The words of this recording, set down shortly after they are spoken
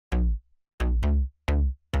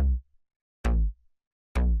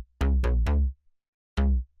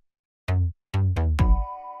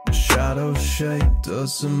shadow shape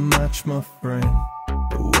doesn't match my frame.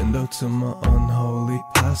 The window to my unholy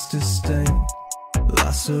past is stained.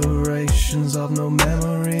 Lacerations I've no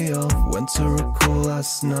memory of. Went to recall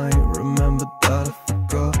last night, remembered that I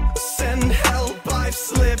forgot. Send help, I've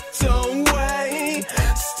slipped away.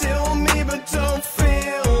 Still me but don't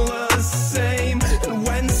feel the same. And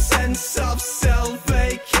when sense of self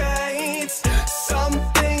vacates,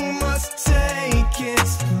 something must take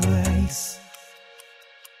its place.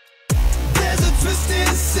 There's a twist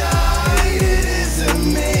inside, it isn't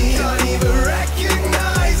me. Can't even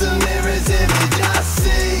recognize the mirror's image I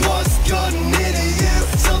see. What's gotten into you?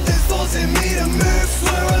 Something's forcing me to move.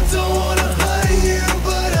 Swear I don't wanna hurt you,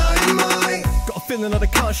 but I might. Got a feeling that I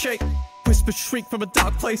can't shake. Whisper shriek from a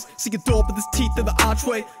dark place. See a door with its teeth in the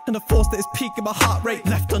archway, and a force that is peaking my heart rate.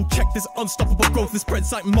 Left unchecked, this unstoppable growth. It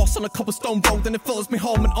spreads like moss on a cobblestone road, and it follows me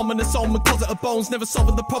home. An ominous omen, closet of bones. Never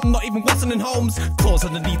solving the problem, not even Watson in homes. Claws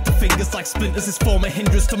underneath the fingers like splinters. This form a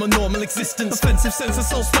hindrance to my normal existence. Offensive sense of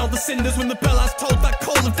soul smell the cinders when the bell has told that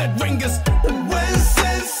call of dead ringers. And when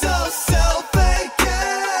sense of self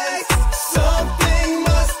vacates, something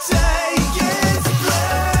must take its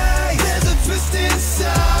place. There's a twist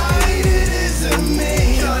inside, it isn't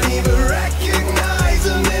me. Can't even recognize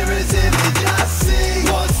the mirror's image I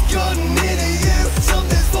see. What's gotten into you?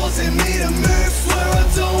 Something's forcing me to move. Swear I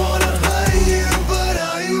don't wanna hurt you, but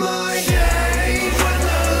I might. Shade when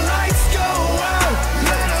the lights go out,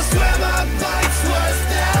 man, I swear my bite's worse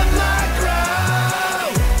than my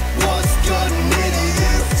crowd. What's gotten into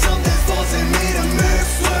you? Something's forcing me to move.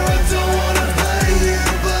 Swear I don't wanna hurt you,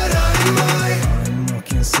 but I might. I'm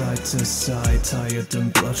rocking side to side, tired and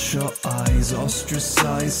bloodshot eyes.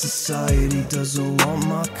 Ostracized society doesn't want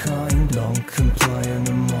my kind. Non-compliant,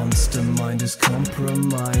 a monster mind is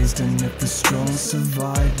compromised. And if the strong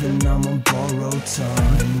survive, then I'm on borrowed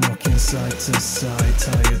time. I'm rocking side to side,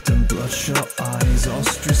 tired and bloodshot eyes.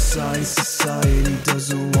 Ostracized society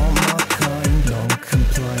doesn't want my kind.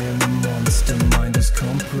 Non-compliant,